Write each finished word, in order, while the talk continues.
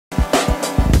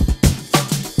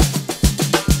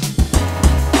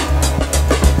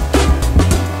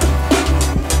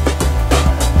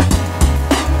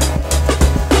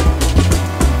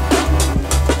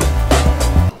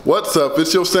What's up?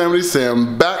 It's Yosemite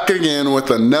Sam back again with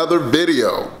another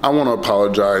video. I want to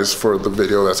apologize for the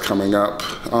video that's coming up.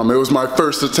 It was my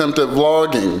first attempt at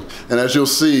vlogging, and as you'll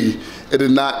see, it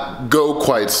did not go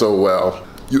quite so well.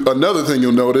 Another thing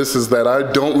you'll notice is that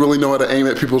I don't really know how to aim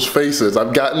at people's faces.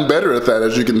 I've gotten better at that,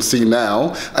 as you can see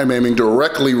now. I'm aiming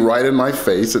directly right in my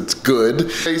face. It's good.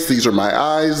 These are my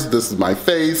eyes. This is my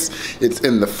face. It's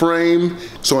in the frame.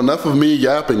 So enough of me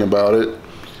yapping about it.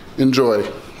 Enjoy.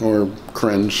 Or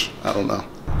cringe. I don't know.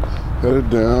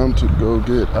 Headed down to go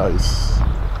get ice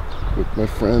with my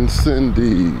friend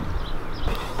Cindy.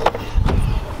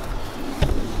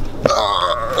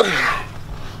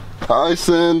 Hi,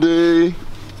 Cindy.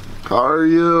 How are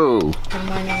you? Good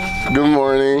morning. Good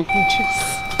morning.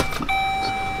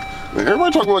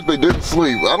 Everybody talking like they didn't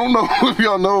sleep. I don't know if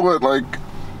y'all know, but like,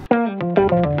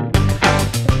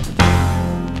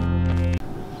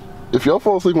 if y'all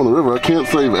fall asleep on the river, I can't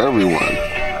save everyone.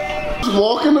 Just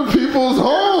walk into people's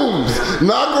homes.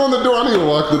 Knock on the door. I need to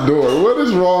lock the door. What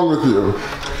is wrong with you?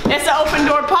 It's an open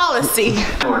door policy.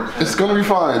 It's gonna be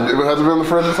fine. It hasn't been in the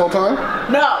fridge this whole time?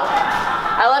 No.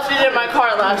 I left it in my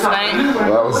car last night.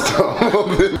 That was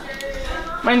dumb.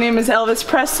 My name is Elvis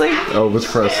Presley. Elvis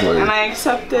Presley. And I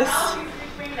accept this,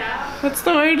 what's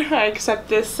the word? I accept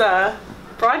this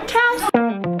broadcast?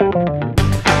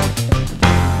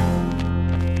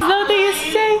 Is that what they used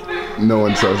to say? No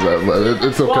one says that, but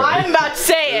it's okay. Well, I'm about to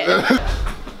say it.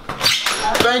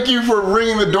 Thank you for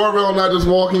ringing the doorbell and not just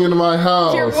walking into my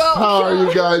house. You're welcome. How are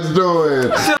you guys doing?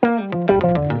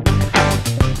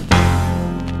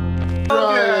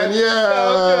 Ryan,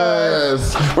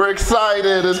 yes! We're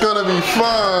excited. It's gonna be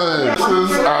fun. This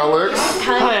is Alex.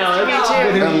 Hi, Alex.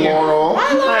 And Laurel.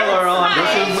 Hi, Laurel.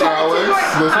 This is Alex.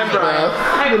 This is Beth.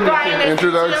 Hi, Brian.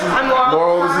 Introduction. I'm Laurel.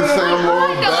 Laurel, this is Sam.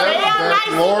 Laurel, Beth.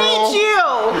 Nice Laurel. to meet you.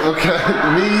 Okay,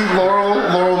 me,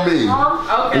 Laurel, me.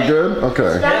 Okay. You good?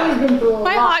 Okay.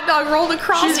 My hot dog rolled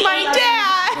across my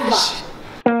dash.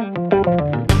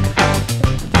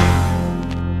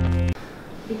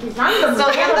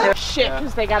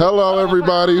 Hello,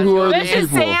 everybody. Who are these This is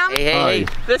people? Sam. Hey.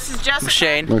 This is Jessica. I'm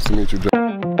Shane. Nice to meet you, Joe.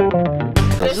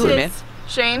 This Absolutely, man. is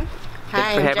Shane.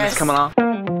 Thanks for having us come along.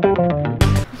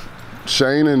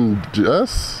 Shane and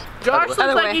Jess? Josh looks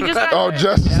like he just got Oh,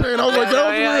 Jess and Shane. I was like, that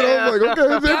was weird. I was like, okay,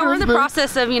 that's Yeah, we're in the interesting.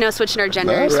 process of, switching our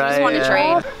genders. We just want to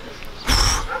trade.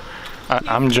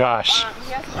 I'm Josh.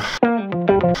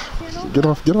 Get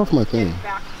off my thing.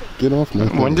 Get off my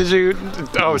thing. When did you?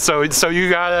 Oh, so you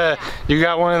got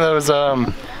one of those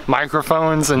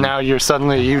microphones, and now you're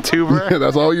suddenly a YouTuber. Yeah,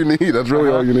 that's all you need. That's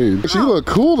really all you need. She look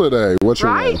cool today. What's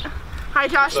your name? Hi,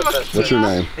 Joshua. What's your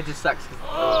name? It just sucks.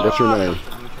 What's your name?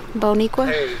 Boniqua.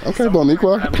 Okay,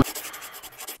 Boniqua.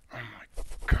 Oh my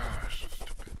gosh,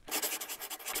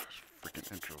 freaking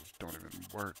intros don't even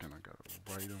work, and I gotta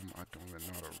write them. I don't even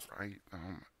know how to write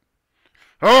them.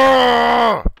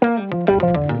 Oh!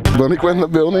 Boniqua in the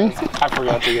building. I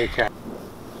forgot to get cat.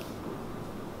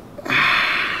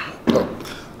 Oh,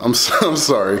 I'm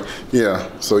sorry. Yeah,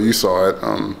 so you saw it.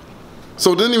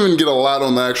 So didn't even get a lot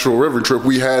on the actual river trip.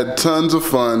 We had tons of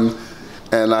fun,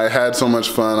 and I had so much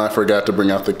fun I forgot to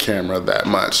bring out the camera that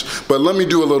much. But let me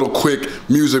do a little quick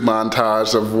music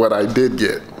montage of what I did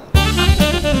get.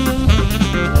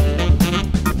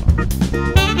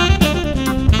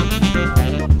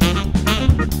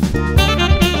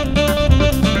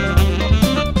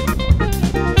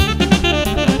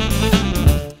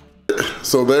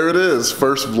 So there it is,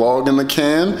 first vlog in the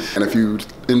can. And if you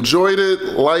enjoyed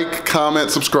it, like, comment,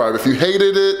 subscribe. If you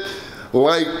hated it,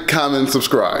 like, comment,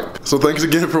 subscribe. So thanks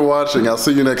again for watching. I'll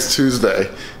see you next Tuesday.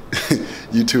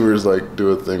 YouTubers like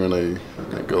do a thing when they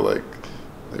go like,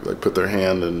 they put their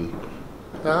hand and,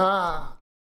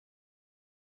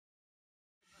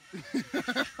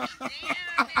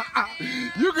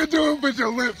 You can do it, put your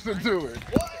lips into it.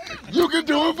 You can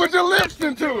do it, put your lips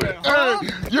into it.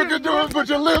 You can do it, put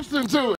your lips into it.